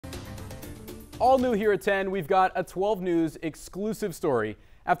All new here at 10, we've got a 12 News exclusive story.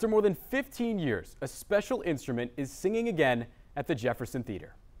 After more than 15 years, a special instrument is singing again at the Jefferson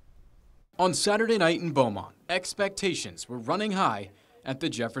Theatre. On Saturday night in Beaumont, expectations were running high at the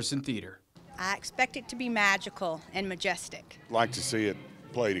Jefferson Theatre. I expect it to be magical and majestic. Like to see it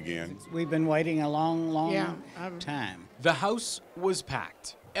played again. We've been waiting a long time. The house was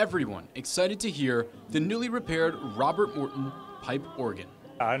packed. Everyone excited to hear the newly repaired Robert Morton pipe organ.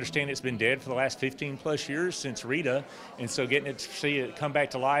 I understand it's been dead for the last 15 plus years since Rita, and so getting to see it come back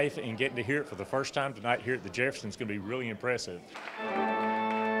to life and getting to hear it for the first time tonight here at the Jefferson is going to be really impressive.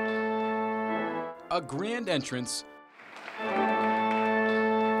 A grand entrance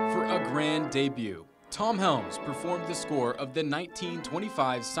for a grand debut. Tom Helms performed the score of the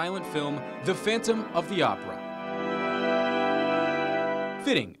 1925 silent film The Phantom of the Opera.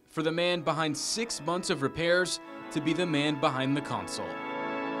 Fitting for the man behind 6 months of repairs to be the man behind the console.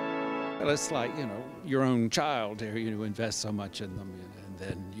 Well, it's like, your own child here. You invest so much in them, and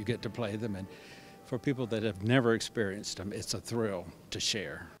then you get to play them. And for people that have never experienced them, it's a thrill to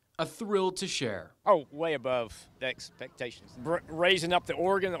share. A thrill to share. Oh, way above the expectations. Raising up the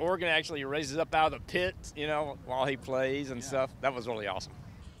organ actually raises up out of the pit, while he plays and stuff. That was really awesome.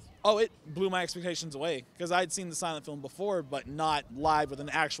 Oh, it blew my expectations away because I'd seen the silent film before, but not live with an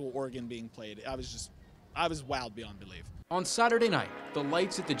actual organ being played. I was wowed beyond belief. On Saturday night, the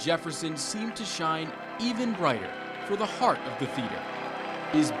lights at the Jefferson seemed to shine even brighter, for the heart of the theater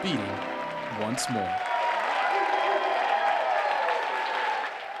is beating once more.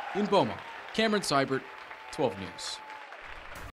 In Beaumont, Cameron Seibert, 12 News.